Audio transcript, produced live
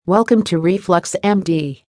Welcome to Reflux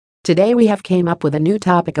MD. Today we have came up with a new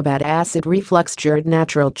topic about acid reflux GERD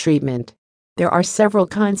natural treatment. There are several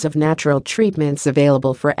kinds of natural treatments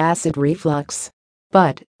available for acid reflux.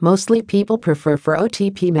 But, mostly people prefer for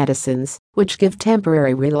OTP medicines, which give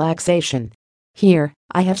temporary relaxation. Here,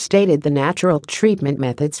 I have stated the natural treatment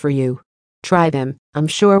methods for you. Try them, I'm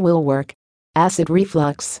sure will work. Acid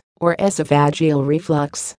reflux, or esophageal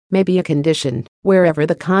reflux, may be a condition wherever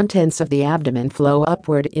the contents of the abdomen flow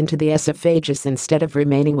upward into the esophagus instead of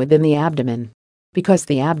remaining within the abdomen. Because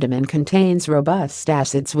the abdomen contains robust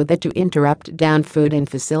acids with it to interrupt down food and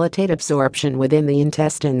facilitate absorption within the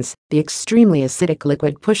intestines, the extremely acidic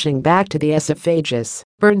liquid pushing back to the esophagus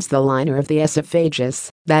burns the liner of the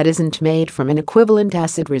esophagus that isn't made from an equivalent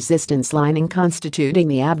acid resistance lining constituting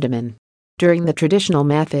the abdomen. During the traditional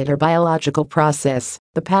method or biological process,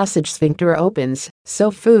 the passage sphincter opens, so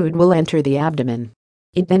food will enter the abdomen.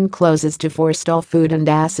 It then closes to forestall food and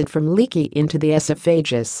acid from leaking into the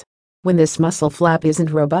esophagus. When this muscle flap isn't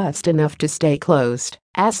robust enough to stay closed,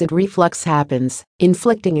 acid reflux happens,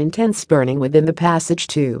 inflicting intense burning within the passage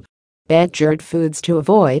tube. Bad GERD foods to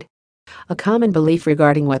avoid. A common belief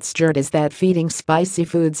regarding what's GERD is that feeding spicy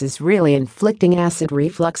foods is really inflicting acid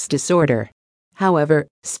reflux disorder. However,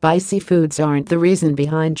 spicy foods aren't the reason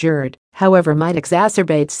behind GERD, however might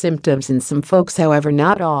exacerbate symptoms in some folks, however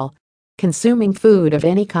not all. Consuming food of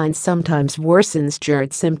any kind sometimes worsens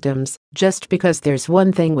GERD symptoms just because there's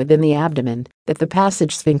one thing within the abdomen that the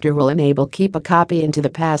passage sphincter will enable keep a copy into the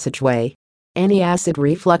passageway. Any acid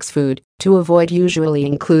reflux food to avoid usually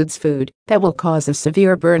includes food that will cause a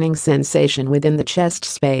severe burning sensation within the chest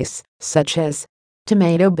space, such as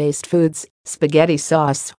tomato-based foods, spaghetti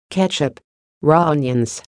sauce, ketchup, raw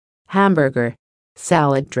onions, hamburger,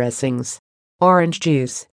 salad dressings, orange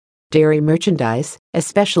juice, dairy merchandise,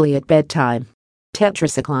 especially at bedtime,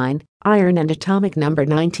 tetracycline, iron and atomic number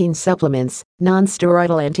 19 supplements,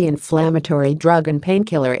 non-steroidal anti-inflammatory drug and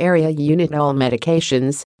painkiller area unit, all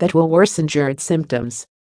medications that will worsen GERD symptoms.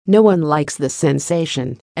 No one likes the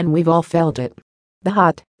sensation, and we've all felt it. The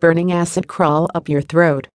hot, burning acid crawl up your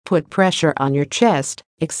throat, put pressure on your chest,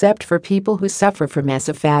 except for people who suffer from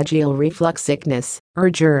esophageal reflux sickness,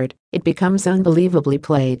 or GERD, it becomes unbelievably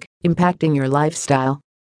plague, impacting your lifestyle.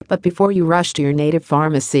 But before you rush to your native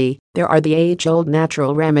pharmacy, there are the age-old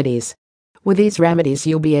natural remedies. With these remedies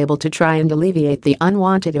you'll be able to try and alleviate the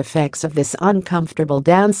unwanted effects of this uncomfortable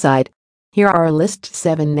downside. Here are a list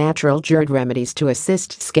 7 natural GERD remedies to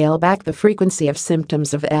assist scale back the frequency of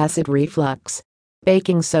symptoms of acid reflux.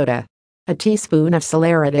 Baking soda. A teaspoon of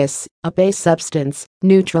saleratus, a base substance,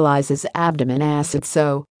 neutralizes abdomen acid,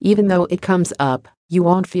 so, even though it comes up, you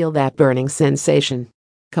won't feel that burning sensation.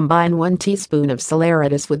 Combine 1 teaspoon of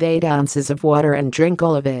saleratus with 8 ounces of water and drink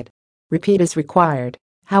all of it. Repeat as required,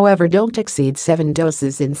 however don't exceed 7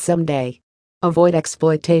 doses in some day. Avoid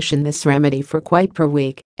exploitation. This remedy for quite per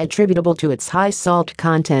week, attributable to its high salt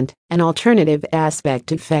content, an alternative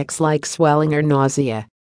aspect effects like swelling or nausea.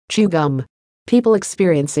 Chew gum. People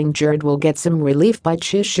experiencing GERD will get some relief by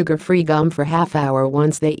chew sugar-free gum for half hour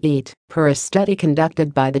once they eat, per a study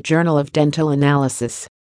conducted by the Journal of Dental Analysis.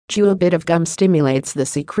 Chew a bit of gum stimulates the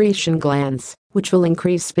secretion glands, which will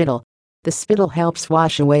increase spittle. The spittle helps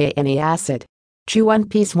wash away any acid. Chew 1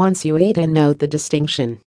 piece once you eat and note the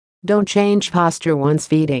distinction. Don't change posture once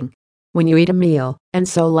feeding. When you eat a meal, and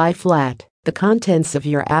so lie flat, the contents of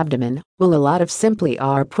your abdomen will a lot of simply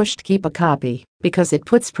are pushed. Keep a copy, because it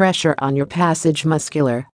puts pressure on your passage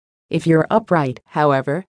muscular. If you're upright,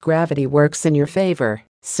 however, gravity works in your favor,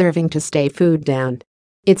 serving to stay food down.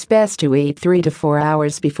 It's best to eat 3 to 4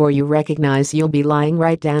 hours before you recognize you'll be lying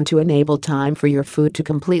right down to enable time for your food to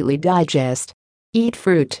completely digest. Eat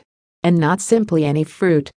fruit. And not simply any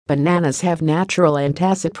fruit. Bananas have natural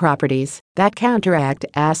antacid properties that counteract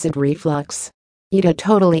acid reflux. Eat a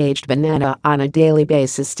totally aged banana on a daily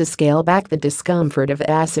basis to scale back the discomfort of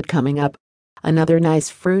acid coming up. Another nice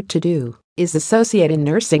fruit to do is associated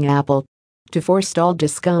nursing apple. To forestall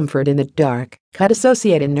discomfort in the dark, cut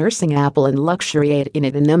associated nursing apple and luxuriate in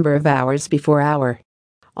it a number of hours before hour.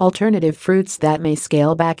 Alternative fruits that may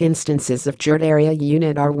scale back instances of GERD area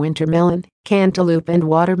unit are wintermelon, cantaloupe and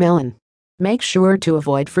watermelon. Make sure to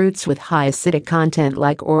avoid fruits with high acidic content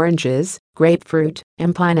like oranges, grapefruit,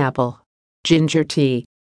 and pineapple. Ginger tea.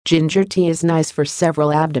 Ginger tea is nice for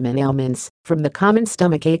several abdomen ailments, from the common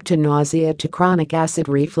stomachache to nausea to chronic acid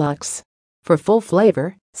reflux. For full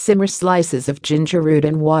flavor, simmer slices of ginger root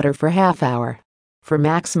in water for half hour. For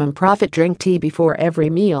maximum profit, drink tea before every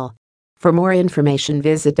meal. For more information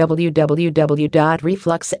visit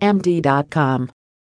www.refluxmd.com.